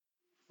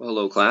Well,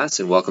 hello,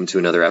 class, and welcome to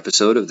another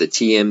episode of the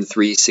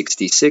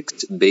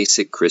TM366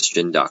 Basic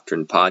Christian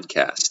Doctrine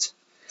Podcast.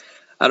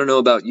 I don't know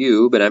about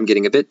you, but I'm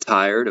getting a bit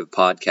tired of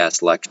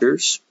podcast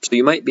lectures, so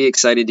you might be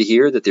excited to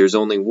hear that there's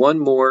only one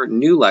more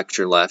new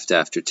lecture left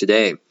after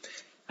today.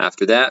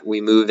 After that, we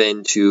move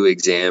into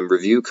exam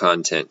review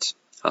content.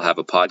 I'll have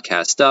a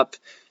podcast up,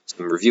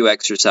 some review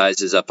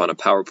exercises up on a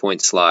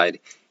PowerPoint slide,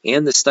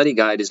 and the study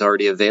guide is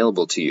already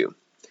available to you.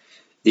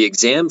 The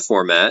exam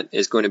format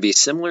is going to be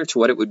similar to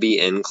what it would be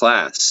in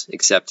class,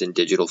 except in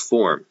digital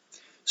form.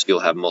 So you'll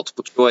have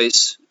multiple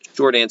choice,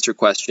 short answer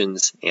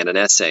questions, and an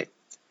essay.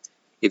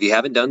 If you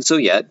haven't done so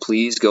yet,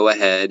 please go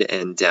ahead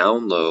and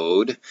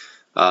download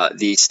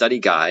the study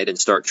guide and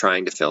start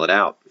trying to fill it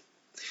out.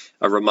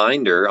 A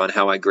reminder on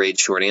how I grade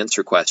short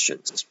answer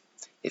questions.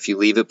 If you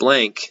leave it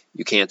blank,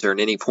 you can't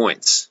earn any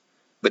points.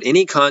 But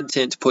any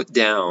content put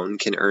down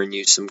can earn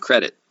you some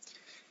credit.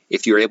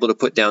 If you're able to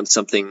put down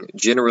something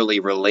generally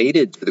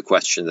related to the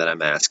question that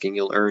I'm asking,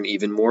 you'll earn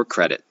even more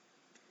credit.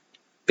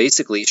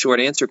 Basically,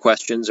 short answer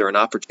questions are an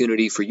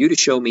opportunity for you to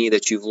show me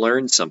that you've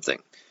learned something.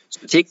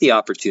 So take the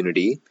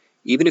opportunity,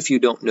 even if you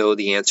don't know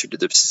the answer to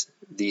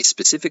the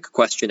specific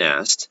question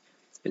asked,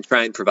 and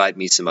try and provide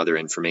me some other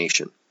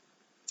information.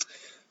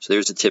 So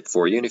there's a tip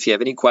for you, and if you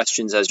have any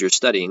questions as you're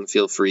studying,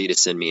 feel free to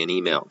send me an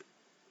email.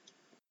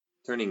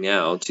 Turning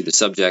now to the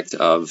subject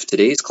of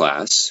today's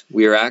class,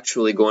 we are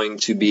actually going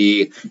to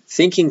be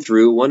thinking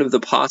through one of the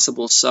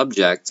possible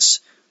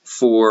subjects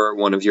for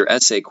one of your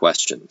essay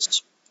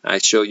questions. I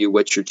show you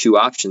what your two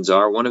options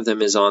are. One of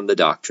them is on the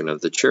doctrine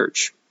of the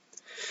church.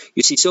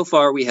 You see, so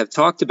far we have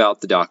talked about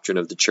the doctrine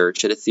of the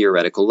church at a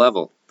theoretical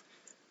level.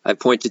 I've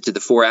pointed to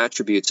the four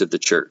attributes of the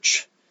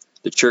church.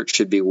 The church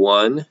should be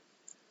one,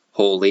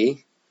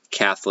 holy,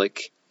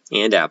 Catholic,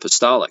 and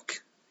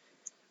apostolic.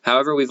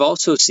 However, we've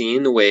also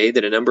seen the way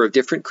that a number of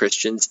different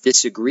Christians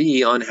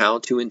disagree on how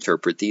to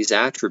interpret these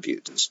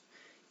attributes.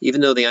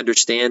 Even though they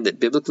understand that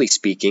biblically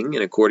speaking,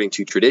 and according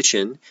to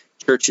tradition,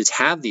 churches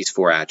have these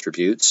four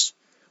attributes,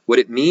 what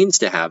it means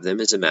to have them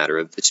is a matter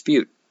of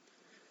dispute.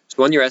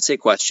 So on your essay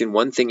question,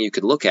 one thing you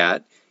could look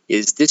at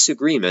is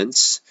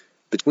disagreements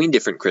between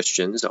different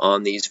Christians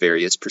on these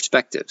various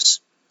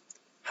perspectives.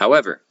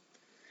 However,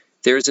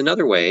 there is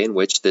another way in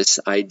which this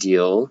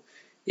ideal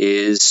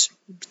is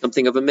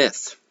something of a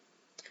myth.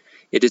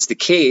 It is the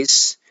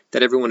case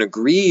that everyone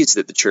agrees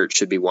that the church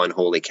should be one,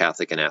 holy,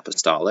 Catholic, and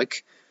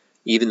apostolic,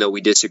 even though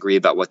we disagree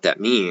about what that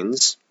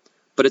means.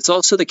 But it's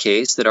also the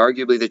case that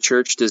arguably the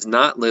church does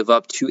not live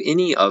up to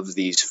any of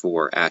these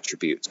four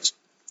attributes.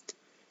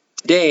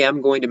 Today,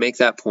 I'm going to make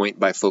that point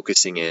by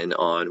focusing in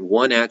on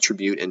one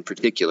attribute in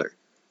particular,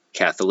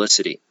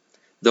 Catholicity.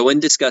 Though in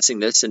discussing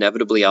this,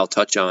 inevitably I'll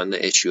touch on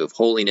the issue of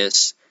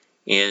holiness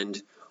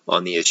and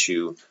on the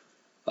issue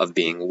of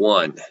being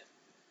one.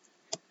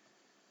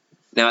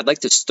 Now, I'd like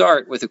to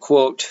start with a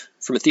quote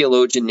from a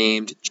theologian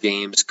named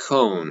James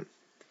Cone,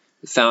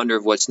 the founder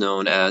of what's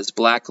known as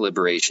Black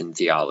liberation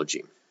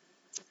theology.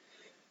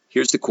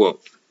 Here's the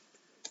quote.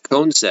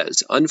 Cone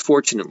says,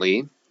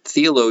 "Unfortunately,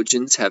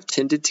 theologians have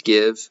tended to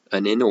give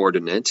an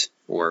inordinate,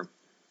 or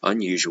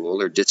unusual,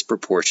 or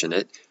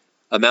disproportionate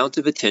amount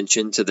of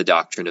attention to the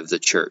doctrine of the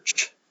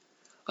church.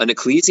 An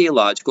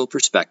ecclesiological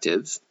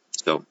perspective,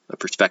 so a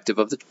perspective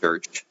of the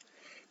church,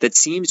 that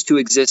seems to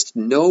exist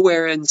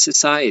nowhere in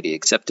society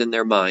except in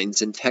their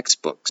minds and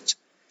textbooks.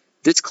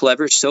 This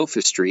clever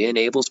sophistry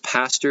enables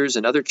pastors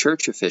and other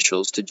church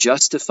officials to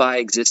justify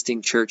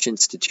existing church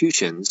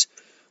institutions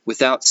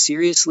without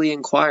seriously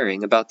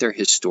inquiring about their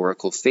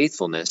historical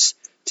faithfulness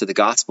to the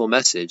gospel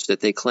message that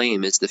they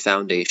claim is the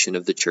foundation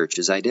of the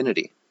church's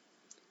identity."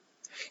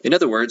 In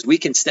other words, we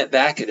can step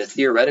back at a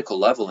theoretical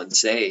level and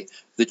say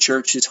the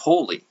church is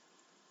holy,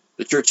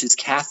 the church is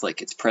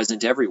Catholic, it's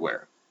present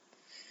everywhere.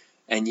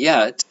 And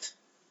yet,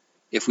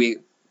 if we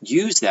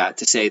use that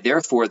to say,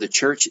 therefore, the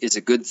church is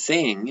a good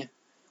thing,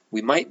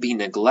 we might be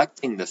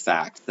neglecting the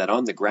fact that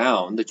on the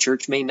ground, the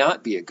church may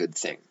not be a good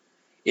thing.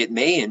 It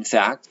may, in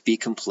fact, be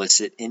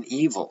complicit in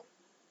evil.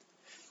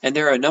 And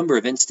there are a number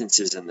of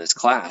instances in this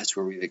class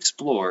where we've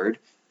explored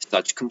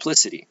such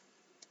complicity.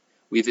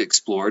 We've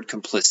explored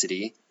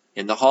complicity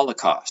in the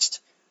Holocaust,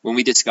 when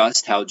we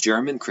discussed how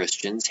German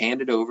Christians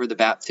handed over the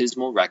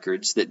baptismal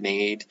records that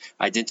made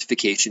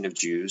identification of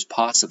Jews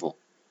possible.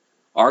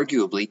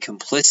 Arguably,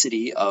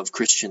 complicity of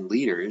Christian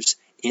leaders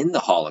in the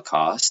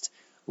Holocaust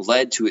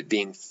led to it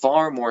being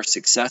far more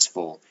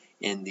successful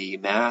in the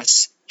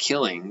mass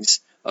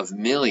killings of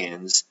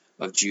millions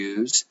of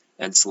Jews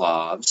and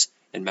Slavs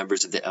and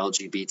members of the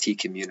LGBT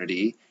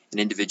community and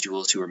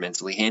individuals who were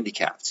mentally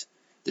handicapped.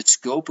 The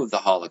scope of the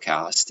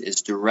Holocaust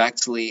is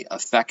directly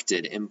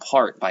affected in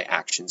part by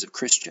actions of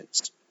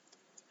Christians.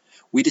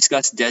 We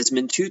discussed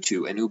Desmond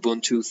Tutu and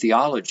Ubuntu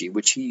theology,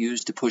 which he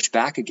used to push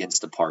back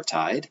against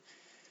apartheid.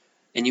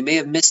 And you may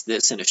have missed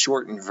this in a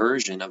shortened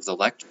version of the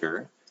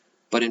lecture,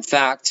 but in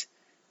fact,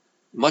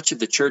 much of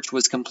the church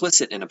was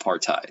complicit in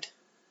apartheid.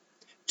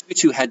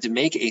 Tutu had to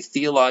make a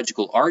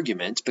theological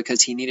argument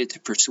because he needed to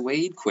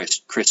persuade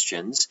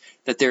Christians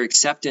that their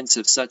acceptance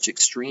of such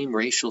extreme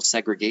racial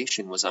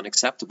segregation was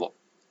unacceptable.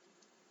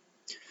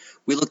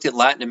 We looked at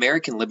Latin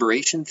American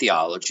liberation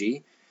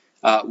theology,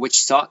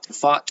 which sought to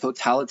fight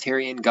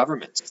totalitarian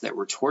governments that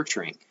were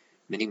torturing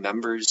many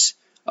members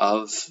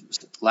of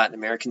Latin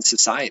American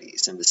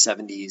societies in the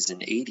 70s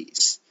and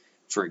 80s,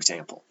 for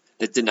example,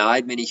 that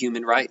denied many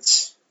human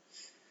rights.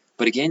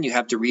 But again, you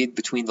have to read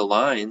between the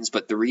lines,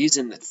 but the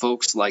reason that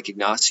folks like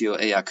Ignacio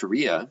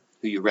Ellacuría,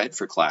 who you read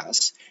for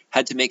class,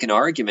 had to make an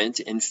argument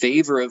in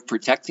favor of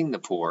protecting the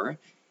poor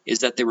is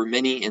that there were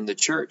many in the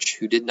church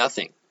who did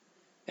nothing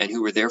and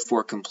who were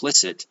therefore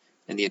complicit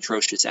in the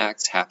atrocious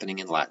acts happening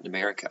in Latin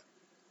America.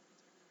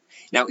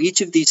 Now,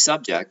 each of these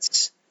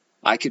subjects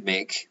I could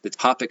make the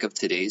topic of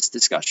today's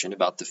discussion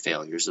about the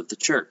failures of the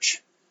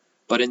church,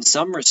 but in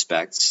some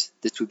respects,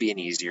 this would be an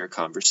easier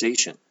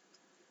conversation.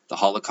 The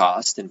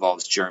Holocaust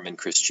involves German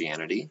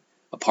Christianity,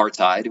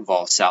 apartheid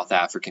involves South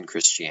African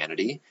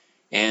Christianity,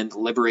 and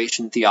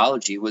liberation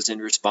theology was in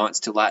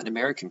response to Latin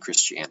American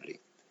Christianity.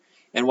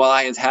 And while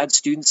I have had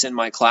students in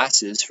my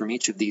classes from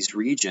each of these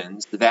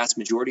regions, the vast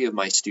majority of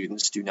my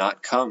students do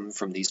not come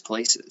from these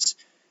places,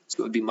 so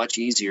it would be much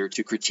easier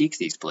to critique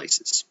these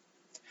places.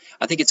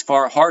 I think it's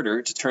far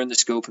harder to turn the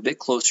scope a bit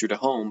closer to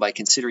home by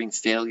considering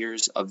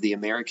failures of the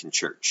American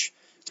church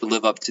to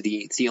live up to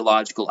the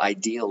theological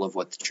ideal of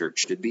what the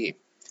church should be.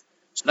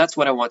 So that's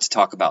what I want to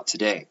talk about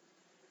today.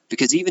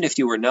 Because even if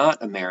you are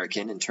not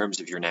American in terms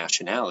of your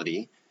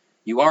nationality,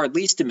 you are at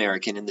least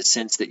American in the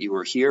sense that you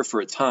were here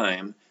for a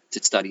time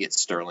to study at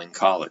Sterling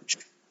College.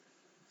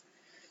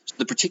 So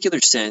the particular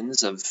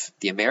sins of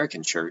the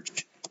American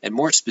church, and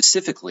more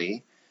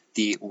specifically,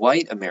 the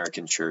white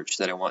American church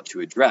that I want to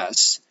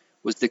address,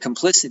 was the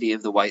complicity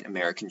of the white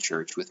American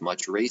church with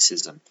much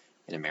racism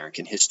in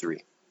American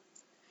history.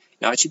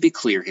 Now, I should be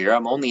clear here.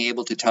 I'm only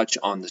able to touch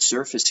on the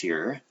surface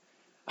here.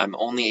 I'm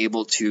only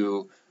able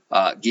to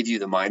give you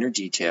the minor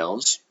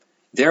details.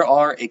 There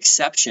are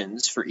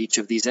exceptions for each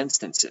of these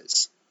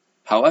instances.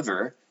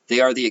 However,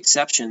 they are the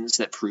exceptions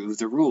that prove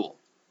the rule.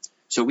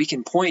 So we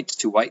can point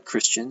to white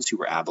Christians who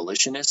were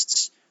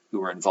abolitionists,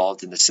 who were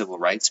involved in the civil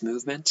rights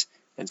movement,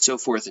 and so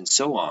forth and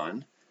so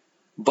on,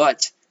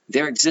 but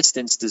their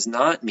existence does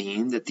not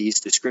mean that these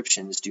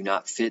descriptions do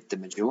not fit the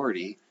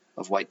majority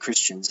of white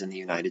Christians in the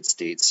United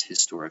States,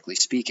 historically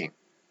speaking.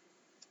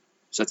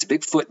 So that's a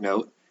big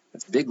footnote.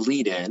 That's a big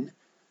lead-in,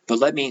 but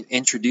let me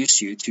introduce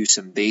you to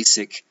some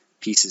basic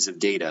pieces of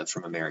data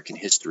from American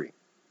history.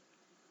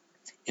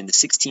 In the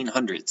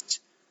 1600s,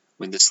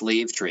 when the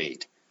slave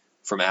trade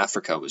from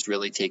Africa was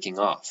really taking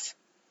off,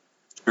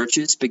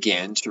 churches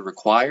began to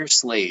require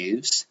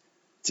slaves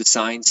to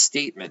sign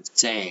statements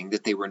saying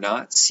that they were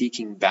not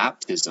seeking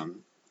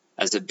baptism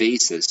as a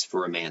basis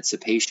for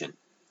emancipation,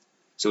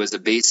 so as a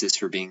basis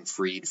for being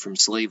freed from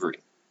slavery.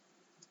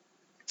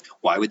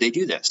 Why would they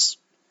do this?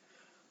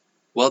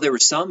 Well, there were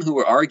some who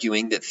were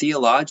arguing that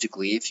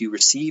theologically, if you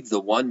receive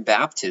the one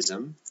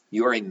baptism,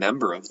 you are a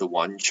member of the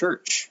one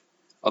church,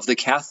 of the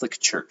Catholic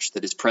Church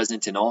that is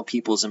present in all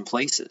peoples and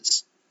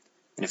places.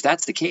 And if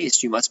that's the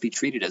case, you must be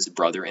treated as a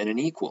brother and an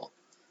equal.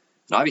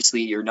 And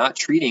obviously, you're not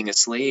treating a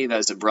slave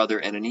as a brother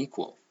and an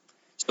equal.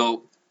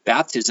 So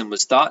baptism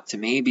was thought to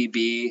maybe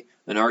be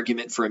an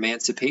argument for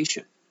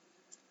emancipation.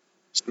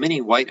 So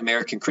many white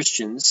American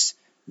Christians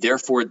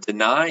therefore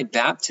denied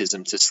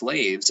baptism to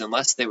slaves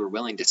unless they were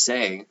willing to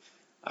say,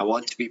 I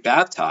want to be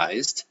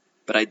baptized,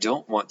 but I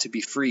don't want to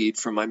be freed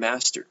from my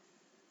master.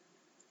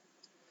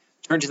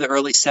 Turn to the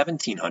early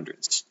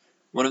 1700s.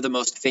 One of the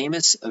most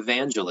famous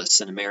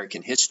evangelists in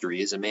American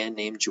history is a man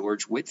named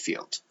George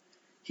Whitefield.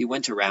 He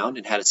went around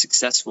and had a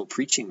successful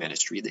preaching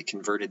ministry that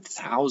converted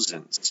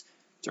thousands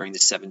during the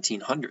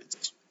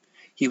 1700s.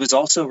 He was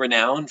also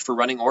renowned for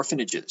running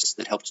orphanages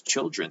that helped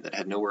children that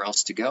had nowhere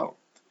else to go.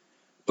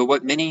 But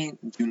what many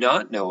do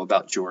not know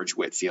about George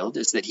Whitefield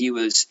is that he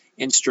was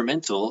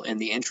instrumental in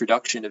the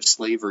introduction of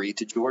slavery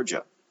to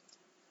Georgia.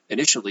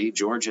 Initially,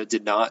 Georgia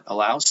did not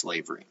allow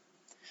slavery.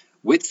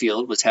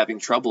 Whitefield was having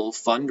trouble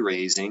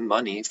fundraising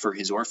money for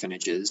his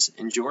orphanages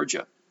in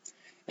Georgia.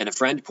 And a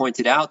friend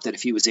pointed out that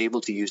if he was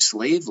able to use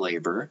slave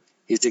labor,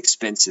 his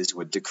expenses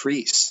would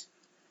decrease.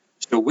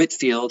 So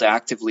Whitefield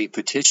actively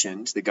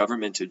petitioned the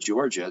government of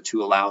Georgia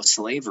to allow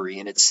slavery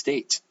in its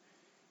state.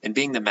 And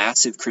being the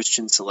massive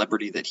Christian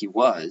celebrity that he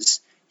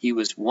was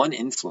one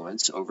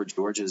influence over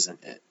Georgia's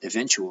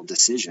eventual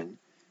decision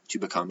to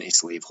become a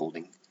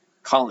slaveholding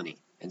colony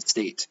and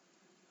state.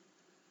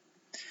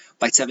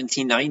 By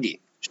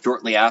 1790,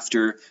 shortly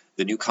after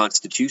the new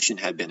Constitution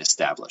had been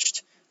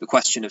established, the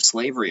question of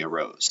slavery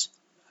arose.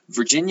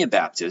 Virginia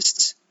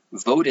Baptists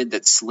voted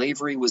that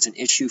slavery was an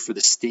issue for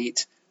the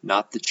state,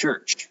 not the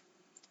church.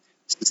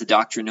 This is a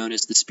doctrine known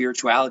as the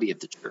spirituality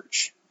of the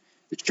church.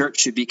 The church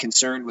should be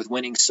concerned with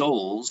winning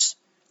souls,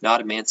 not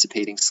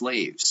emancipating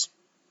slaves.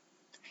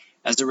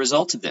 As a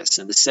result of this,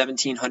 in the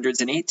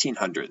 1700s and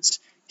 1800s,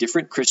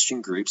 different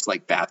Christian groups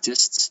like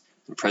Baptists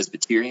and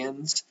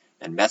Presbyterians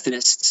and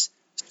Methodists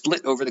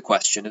split over the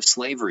question of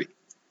slavery,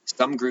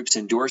 some groups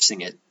endorsing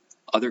it,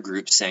 other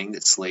groups saying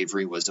that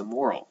slavery was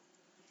immoral.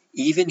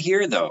 Even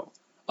here, though,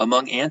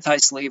 among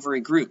anti-slavery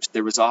groups,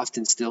 there was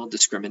often still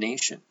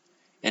discrimination,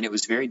 and it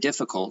was very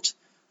difficult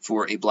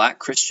for a black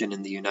Christian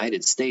in the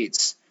United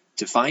States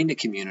to find a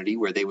community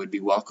where they would be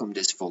welcomed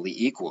as fully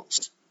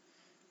equals.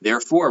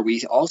 Therefore,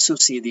 we also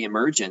see the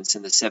emergence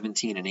in the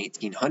 17 and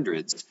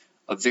 1800s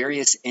of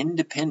various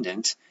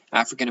independent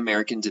African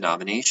American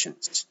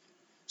denominations.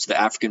 So the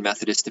African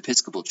Methodist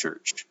Episcopal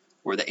Church,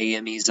 or the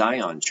AME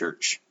Zion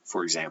Church,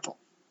 for example.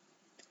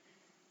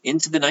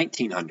 Into the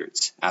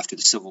 1900s, after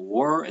the Civil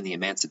War and the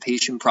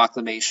Emancipation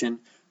Proclamation,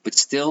 but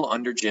still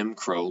under Jim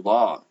Crow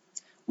law,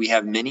 we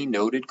have many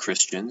noted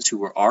Christians who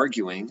were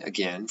arguing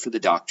again for the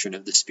doctrine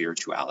of the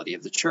spirituality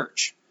of the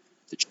church.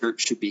 The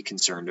church should be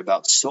concerned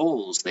about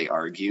souls, they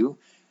argue,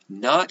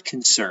 not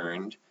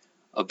concerned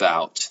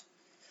about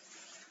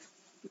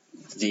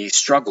the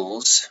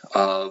struggles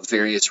of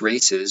various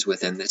races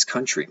within this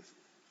country.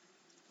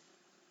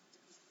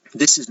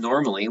 This is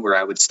normally where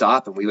I would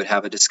stop and we would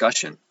have a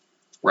discussion,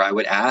 where I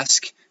would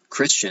ask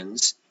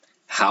Christians,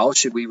 how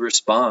should we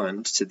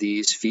respond to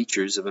these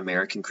features of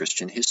American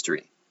Christian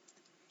history?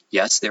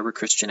 Yes, there were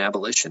Christian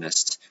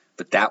abolitionists,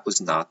 but that was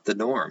not the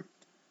norm.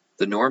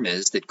 The norm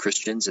is that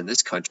Christians in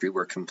this country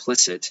were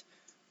complicit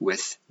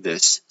with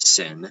this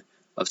sin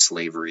of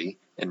slavery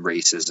and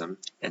racism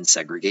and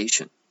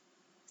segregation.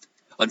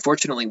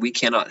 Unfortunately, we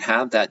cannot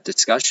have that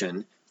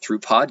discussion through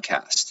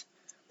podcast.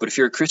 But if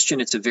you're a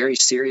Christian, it's a very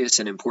serious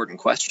and important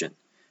question.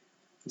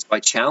 So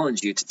I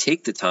challenge you to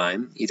take the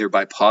time, either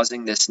by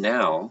pausing this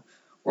now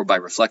or by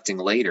reflecting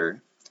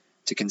later,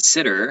 to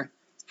consider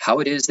how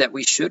it is that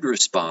we should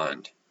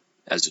respond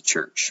as a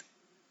church.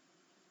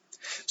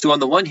 So on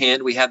the one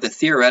hand, we have the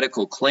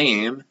theoretical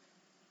claim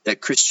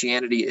that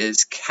Christianity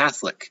is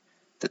Catholic,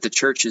 that the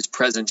church is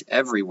present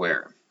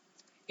everywhere,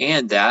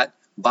 and that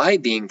by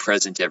being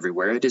present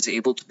everywhere, it is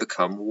able to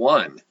become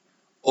one,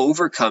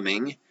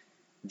 overcoming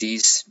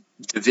these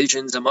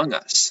divisions among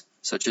us,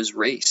 such as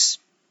race.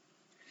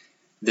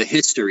 The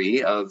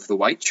history of the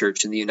white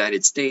church in the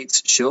United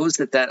States shows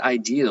that that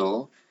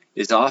ideal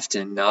is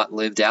often not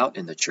lived out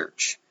in the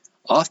church.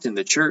 Often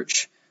the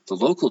church, the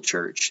local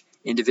church,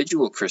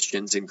 individual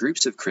Christians and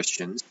groups of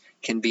Christians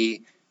can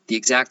be the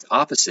exact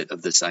opposite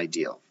of this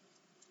ideal.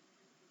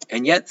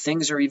 And yet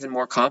things are even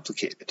more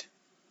complicated.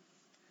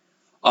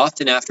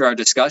 Often after our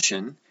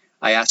discussion,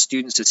 I ask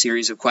students a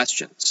series of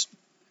questions.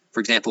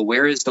 For example,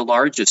 where is the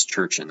largest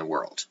church in the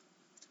world?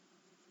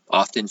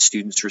 Often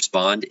students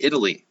respond,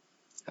 Italy.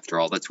 After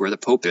all, that's where the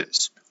Pope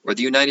is. Or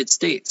the United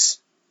States.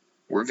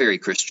 We're very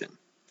Christian.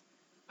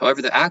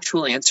 However, the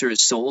actual answer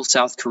is Seoul,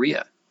 South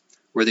Korea,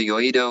 where the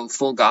Yoido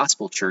Full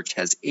Gospel Church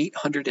has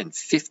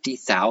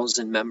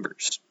 850,000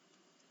 members.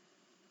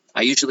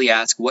 I usually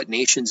ask what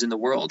nations in the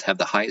world have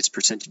the highest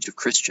percentage of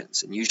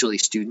Christians, and usually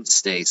students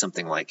say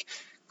something like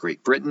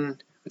Great Britain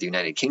or the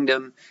United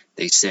Kingdom.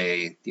 They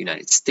say the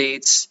United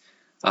States.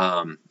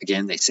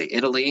 Again, they say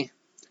Italy.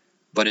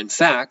 But in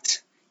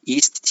fact,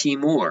 East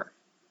Timor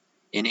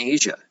in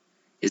Asia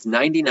is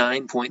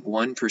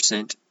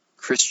 99.1%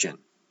 Christian,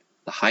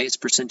 the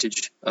highest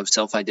percentage of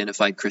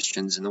self-identified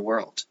Christians in the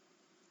world.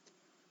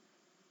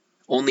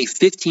 Only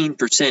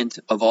 15%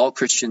 of all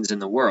Christians in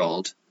the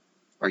world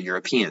are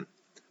European.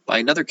 By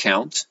another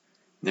count,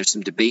 and there's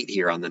some debate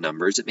here on the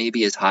numbers, it may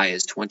be as high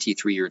as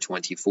 23 or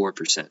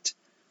 24%.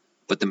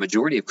 But the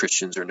majority of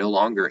Christians are no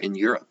longer in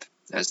Europe,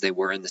 as they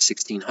were in the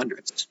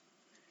 1600s.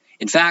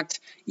 In fact,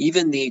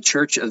 even the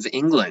Church of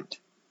England,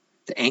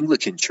 the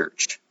Anglican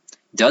Church,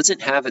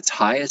 doesn't have its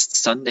highest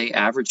Sunday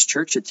average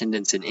church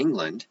attendance in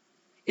England.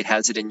 It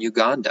has it in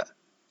Uganda.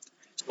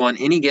 So on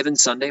any given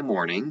Sunday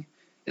morning,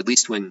 at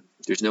least when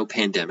there's no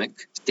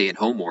pandemic,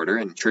 stay-at-home order,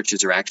 and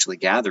churches are actually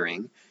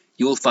gathering,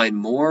 you will find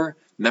more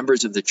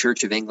members of the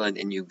Church of England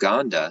in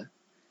Uganda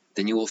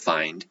than you will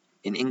find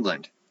in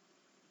England.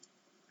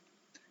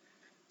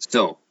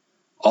 So,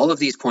 all of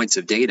these points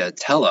of data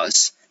tell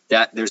us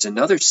that there's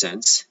another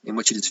sense in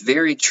which it is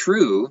very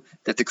true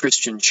that the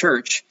Christian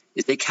church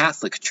is a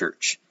Catholic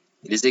church.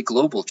 It is a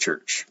global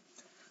church.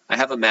 I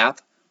have a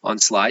map on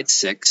slide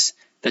 6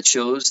 that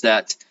shows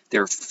that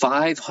there are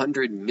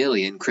 500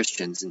 million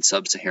Christians in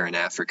sub-Saharan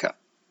Africa.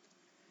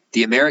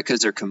 The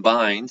Americas are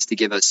combined to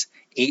give us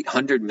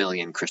 800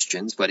 million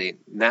Christians, but a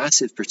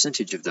massive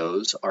percentage of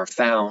those are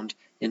found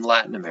in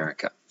Latin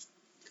America.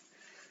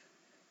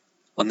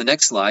 On the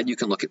next slide, you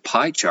can look at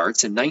pie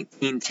charts. In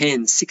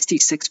 1910,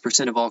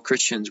 66% of all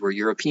Christians were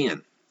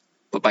European.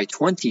 But by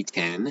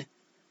 2010,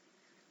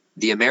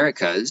 the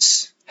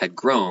Americas had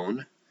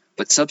grown,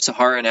 but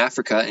sub-Saharan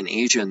Africa and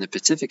Asia and the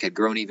Pacific had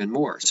grown even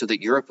more, so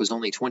that Europe was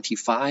only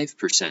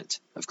 25%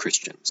 of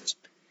Christians.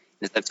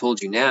 And as I've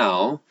told you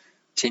now,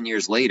 10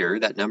 years later,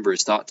 that number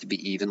is thought to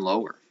be even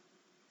lower.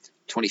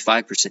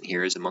 25%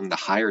 here is among the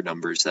higher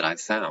numbers that I've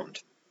found.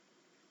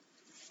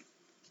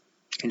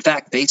 In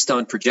fact, based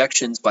on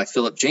projections by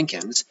Philip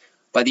Jenkins,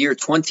 by the year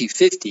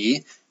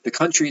 2050, the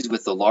countries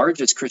with the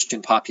largest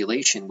Christian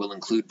population will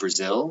include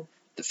Brazil,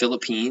 the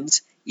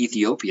Philippines,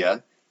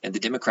 Ethiopia, and the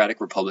Democratic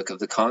Republic of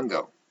the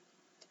Congo.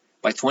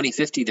 By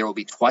 2050, there will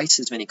be twice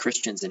as many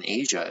Christians in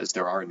Asia as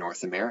there are in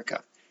North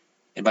America.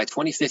 And by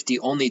 2050,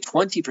 only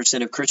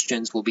 20% of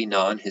Christians will be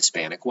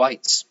non-Hispanic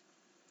whites.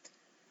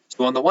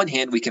 So on the one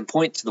hand, we can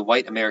point to the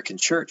white American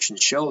church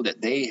and show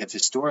that they have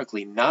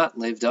historically not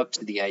lived up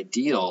to the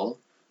ideal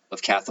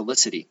of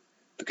Catholicity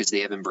because they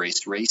have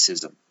embraced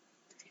racism.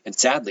 And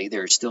sadly,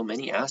 there are still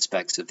many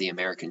aspects of the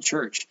American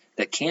church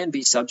that can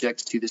be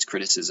subject to this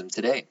criticism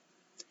today.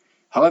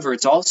 However,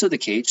 it's also the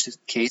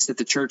case that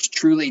the church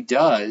truly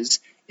does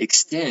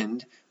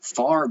extend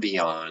far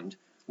beyond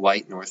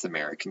white North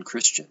American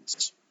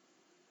Christians,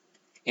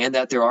 and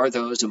that there are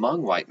those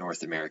among white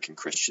North American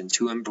Christians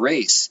who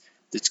embrace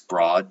this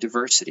broad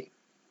diversity.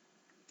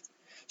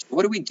 So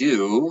what do we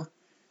do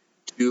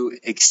to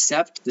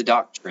accept the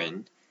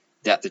doctrine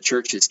that the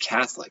church is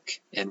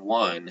Catholic and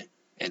one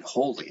and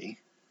holy,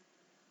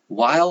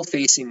 while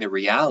facing the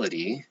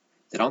reality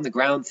that on the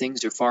ground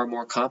things are far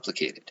more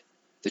complicated?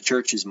 The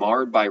church is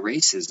marred by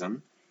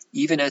racism,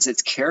 even as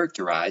it's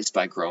characterized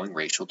by growing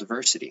racial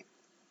diversity.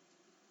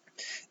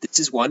 This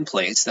is one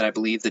place that I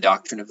believe the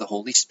doctrine of the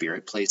Holy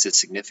Spirit plays a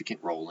significant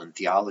role in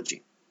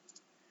theology.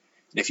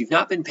 And if you've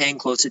not been paying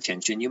close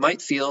attention, you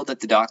might feel that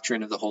the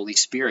doctrine of the Holy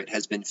Spirit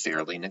has been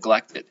fairly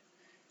neglected.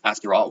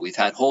 After all, we've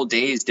had whole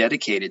days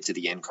dedicated to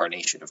the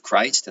incarnation of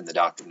Christ and the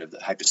doctrine of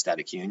the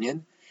hypostatic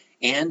union,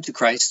 and to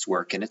Christ's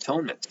work in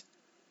atonement.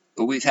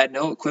 But we've had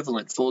no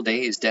equivalent full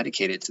days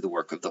dedicated to the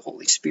work of the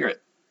Holy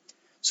Spirit.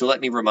 So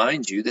let me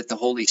remind you that the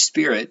Holy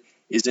Spirit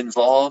is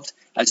involved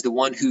as the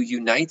one who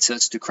unites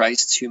us to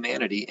Christ's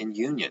humanity in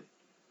union.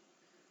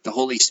 The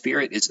Holy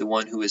Spirit is the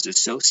one who is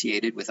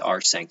associated with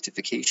our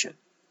sanctification.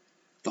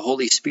 The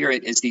Holy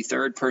Spirit is the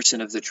third person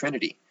of the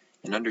Trinity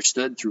and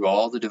understood through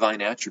all the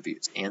divine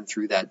attributes and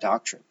through that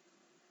doctrine.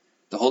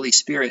 The Holy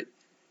Spirit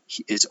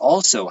is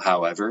also,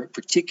 however,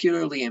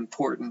 particularly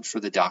important for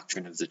the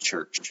doctrine of the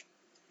church,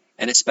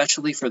 and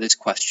especially for this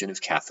question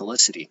of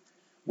Catholicity,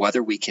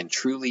 whether we can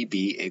truly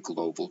be a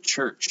global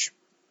church.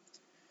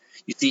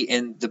 You see,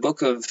 in the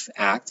book of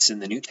Acts in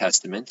the New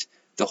Testament,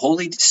 the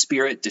Holy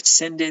Spirit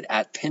descended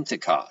at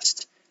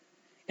Pentecost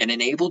and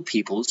enabled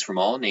peoples from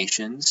all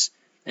nations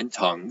and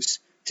tongues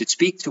to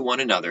speak to one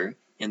another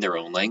in their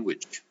own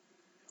language.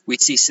 We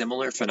see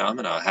similar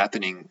phenomena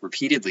happening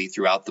repeatedly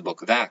throughout the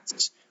book of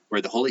Acts,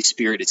 where the Holy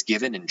Spirit is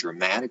given in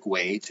dramatic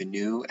way to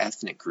new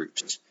ethnic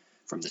groups,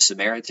 from the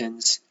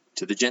Samaritans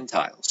to the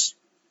Gentiles.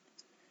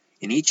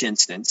 In each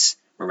instance,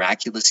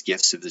 miraculous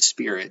gifts of the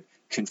Spirit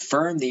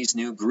confirm these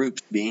new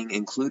groups being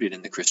included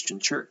in the Christian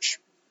church.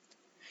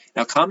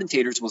 Now,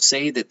 commentators will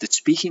say that the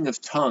speaking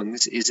of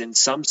tongues is in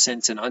some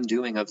sense an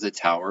undoing of the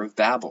Tower of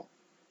Babel.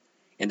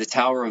 In the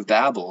Tower of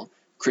Babel,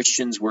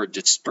 Christians were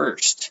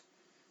dispersed.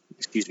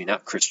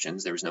 Not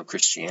Christians, there was no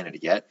Christianity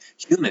yet.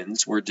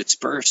 Humans were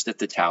dispersed at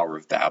the Tower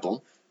of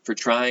Babel for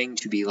trying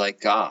to be like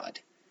God,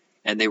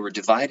 and they were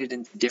divided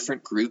into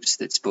different groups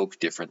that spoke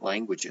different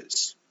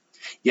languages.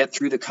 Yet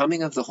through the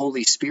coming of the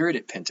Holy Spirit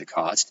at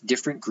Pentecost,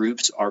 different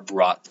groups are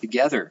brought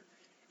together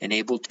and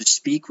able to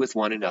speak with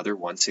one another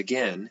once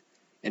again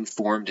and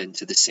formed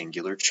into the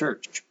singular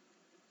church.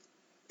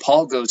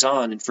 Paul goes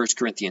on in 1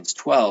 Corinthians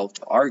 12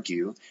 to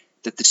argue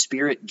that the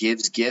Spirit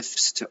gives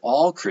gifts to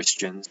all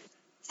Christians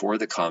for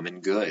the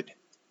common good.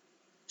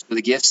 So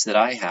the gifts that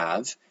I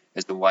have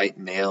as a white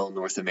male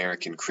North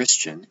American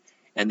Christian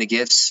and the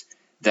gifts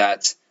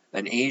that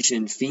an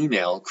Asian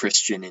female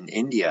Christian in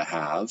India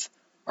have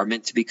are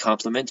meant to be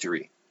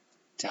complementary,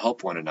 to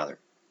help one another,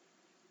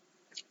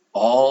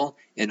 all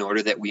in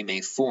order that we may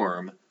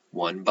form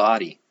one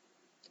body.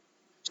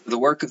 So the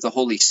work of the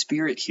Holy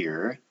Spirit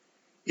here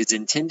is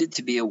intended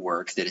to be a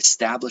work that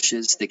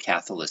establishes the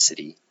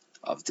Catholicity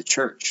of the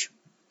church.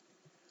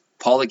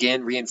 Paul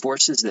again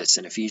reinforces this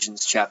in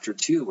Ephesians chapter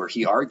 2, where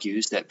he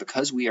argues that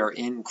because we are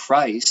in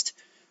Christ,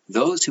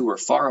 those who are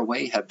far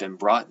away have been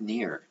brought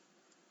near.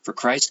 For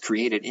Christ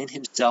created in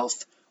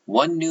himself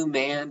one new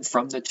man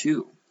from the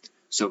two.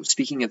 So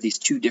speaking of these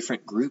two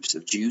different groups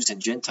of Jews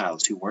and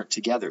Gentiles who weren't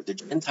together, the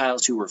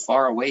Gentiles who were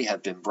far away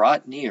have been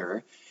brought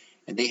near,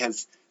 and they have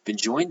been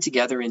joined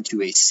together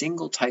into a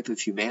single type of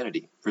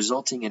humanity,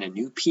 resulting in a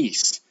new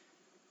peace.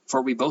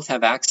 For we both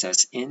have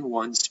access in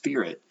one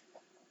Spirit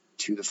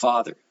to the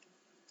Father.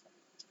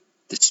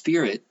 The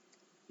Spirit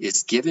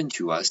is given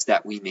to us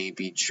that we may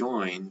be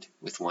joined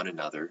with one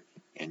another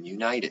and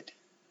united.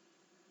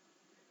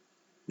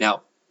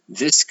 Now,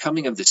 this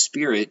coming of the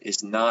Spirit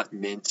is not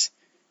meant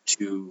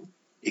to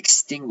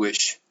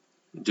extinguish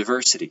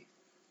diversity.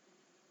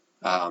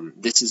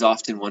 This is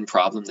often one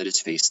problem that is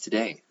faced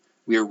today.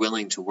 We are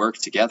willing to work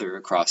together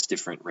across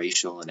different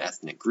racial and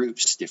ethnic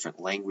groups, different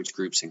language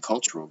groups and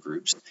cultural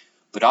groups,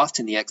 but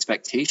often the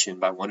expectation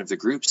by one of the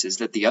groups is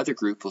that the other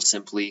group will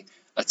simply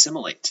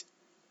assimilate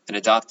and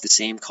adopt the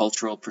same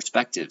cultural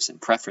perspectives and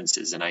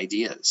preferences and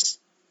ideas.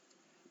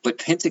 But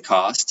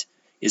Pentecost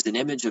is an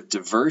image of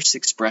diverse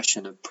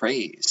expression of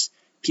praise.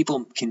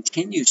 People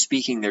continue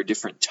speaking their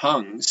different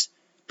tongues,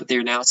 but they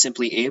are now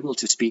simply able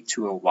to speak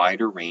to a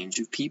wider range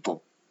of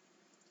people.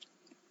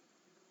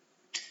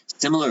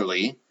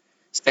 Similarly,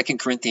 2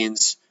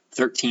 Corinthians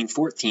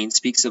 13:14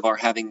 speaks of our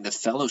having the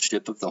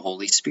fellowship of the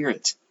Holy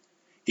Spirit.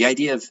 The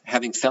idea of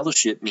having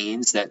fellowship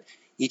means that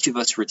each of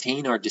us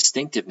retain our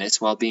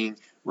distinctiveness while being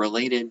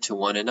related to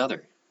one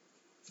another.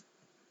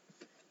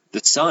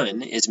 The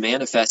Son is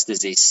manifest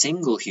as a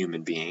single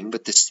human being,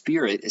 but the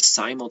Spirit is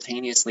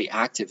simultaneously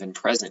active and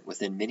present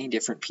within many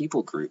different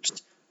people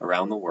groups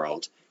around the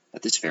world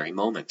at this very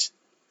moment.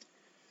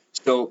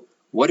 So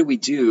what do we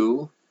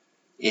do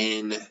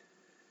in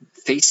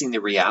facing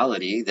the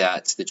reality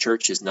that the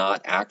church is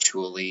not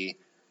actually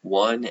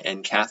one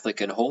and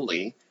Catholic and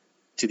holy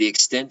to the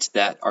extent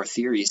that our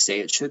theories say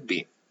it should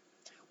be?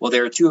 Well,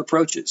 there are two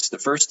approaches. The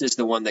first is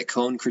the one that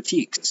Cone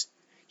critiques.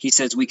 He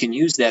says we can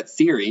use that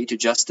theory to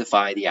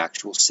justify the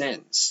actual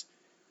sins.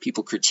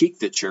 People critique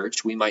the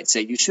church. We might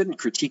say you shouldn't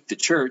critique the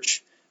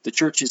church. The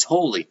church is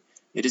holy.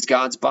 It is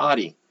God's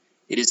body.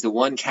 It is the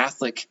one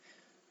Catholic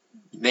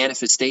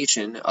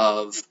manifestation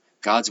of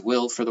God's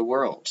will for the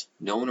world,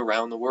 known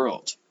around the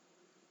world.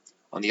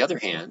 On the other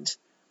hand,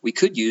 we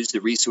could use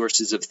the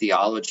resources of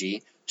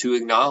theology to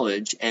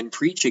acknowledge and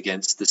preach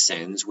against the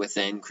sins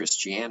within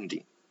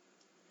Christianity.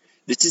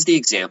 This is the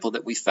example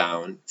that we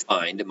find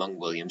among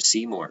William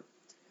Seymour.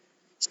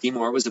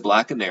 Seymour was a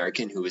Black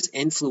American who was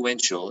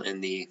influential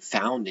in the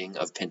founding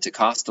of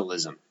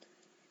Pentecostalism,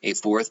 a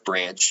fourth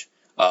branch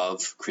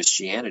of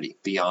Christianity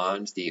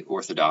beyond the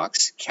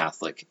Orthodox,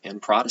 Catholic,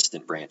 and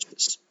Protestant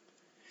branches.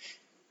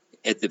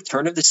 At the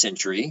turn of the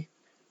century,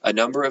 a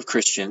number of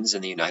Christians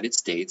in the United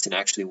States, and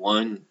actually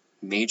one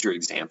major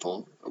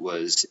example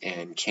was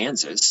in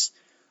Kansas,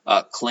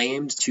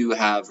 claimed to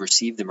have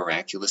received the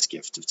miraculous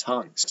gift of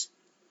tongues.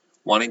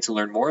 Wanting to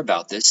learn more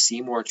about this,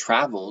 Seymour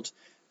traveled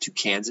to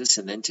Kansas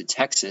and then to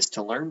Texas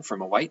to learn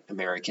from a white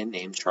American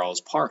named Charles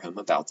Parham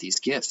about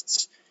these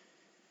gifts.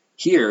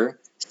 Here,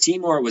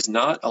 Seymour was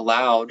not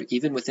allowed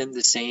even within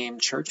the same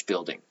church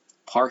building.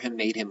 Parham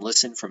made him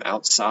listen from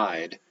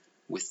outside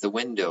with the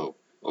window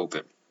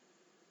open.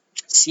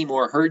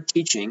 Seymour heard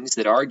teachings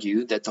that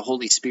argued that the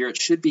Holy Spirit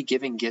should be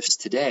giving gifts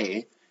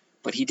today,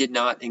 but he did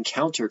not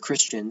encounter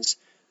Christians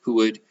who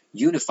would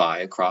unify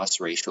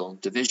across racial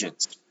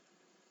divisions.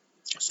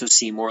 So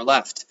Seymour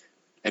left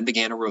and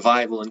began a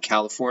revival in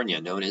California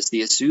known as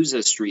the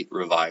Azusa Street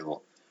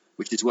Revival,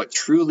 which is what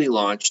truly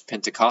launched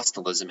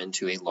Pentecostalism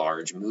into a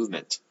large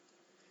movement.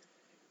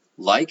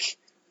 Like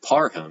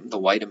Parham, the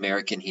white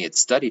American he had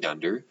studied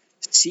under,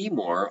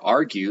 Seymour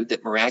argued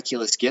that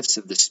miraculous gifts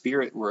of the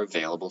Spirit were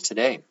available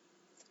today.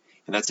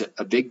 And that's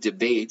a big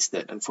debate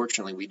that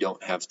unfortunately we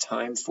don't have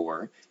time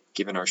for,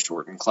 given our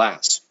shortened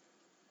class.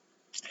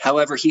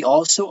 However, he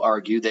also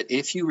argued that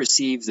if you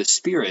receive the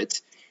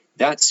Spirit,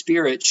 that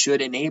Spirit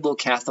should enable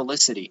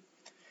Catholicity.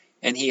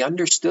 And he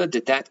understood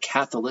that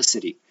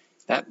Catholicity,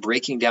 that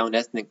breaking down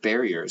ethnic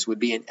barriers, would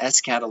be an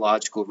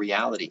eschatological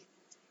reality.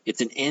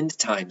 It's an end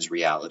times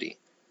reality.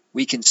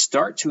 We can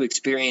start to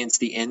experience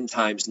the end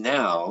times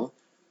now,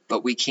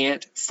 but we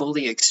can't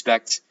fully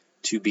expect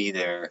to be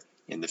there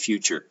in the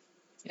future.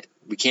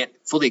 We can't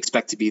fully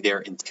expect to be there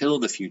until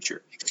the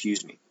future,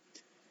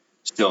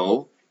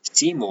 So,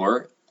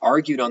 Seymour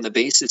argued on the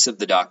basis of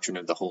the doctrine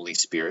of the Holy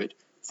Spirit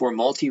for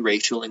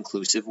multiracial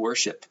inclusive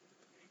worship.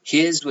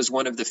 His was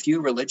one of the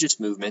few religious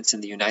movements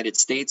in the United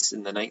States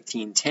in the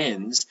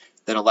 1910s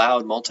that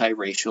allowed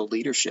multiracial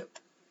leadership.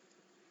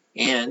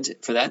 And,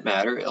 for that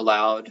matter,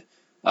 allowed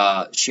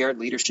shared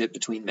leadership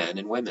between men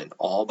and women,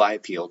 all by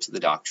appeal to the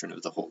doctrine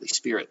of the Holy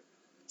Spirit.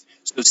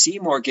 So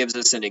Seymour gives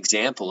us an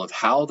example of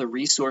how the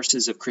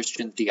resources of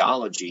Christian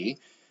theology,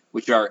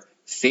 which are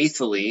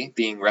faithfully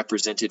being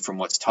represented from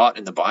what's taught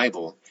in the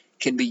Bible,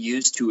 can be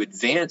used to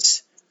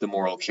advance the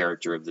moral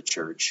character of the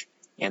church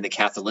and the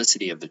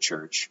Catholicity of the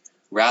church,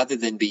 rather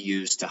than be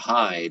used to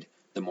hide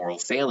the moral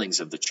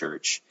failings of the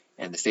church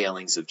and the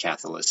failings of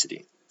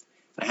Catholicity.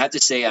 I have to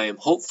say I am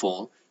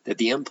hopeful that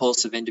the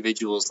impulse of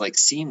individuals like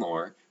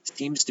Seymour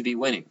seems to be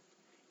winning,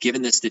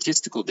 given the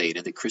statistical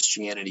data that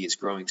Christianity is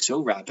growing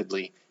so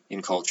rapidly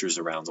in cultures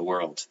around the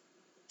world.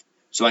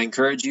 So I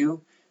encourage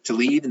you to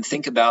leave and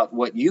think about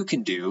what you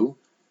can do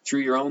through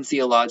your own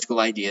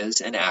theological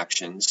ideas and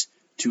actions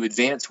to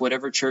advance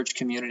whatever church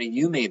community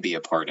you may be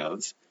a part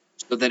of,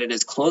 so that it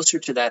is closer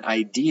to that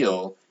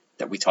ideal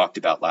that we talked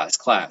about last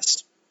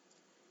class.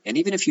 And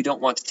even if you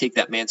don't want to take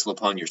that mantle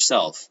upon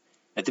yourself,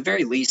 at the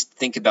very least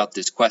think about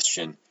this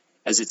question,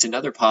 as it's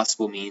another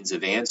possible means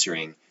of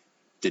answering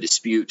the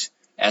dispute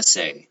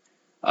essay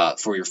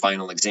for your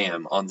final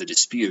exam on the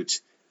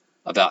dispute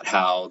about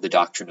how the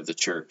doctrine of the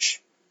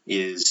church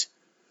is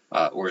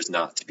or is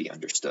not to be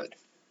understood.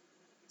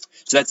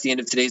 So that's the end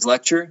of today's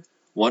lecture.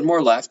 One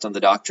more left on the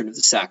doctrine of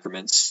the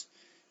sacraments.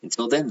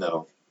 Until then,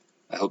 though,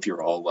 I hope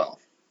you're all well.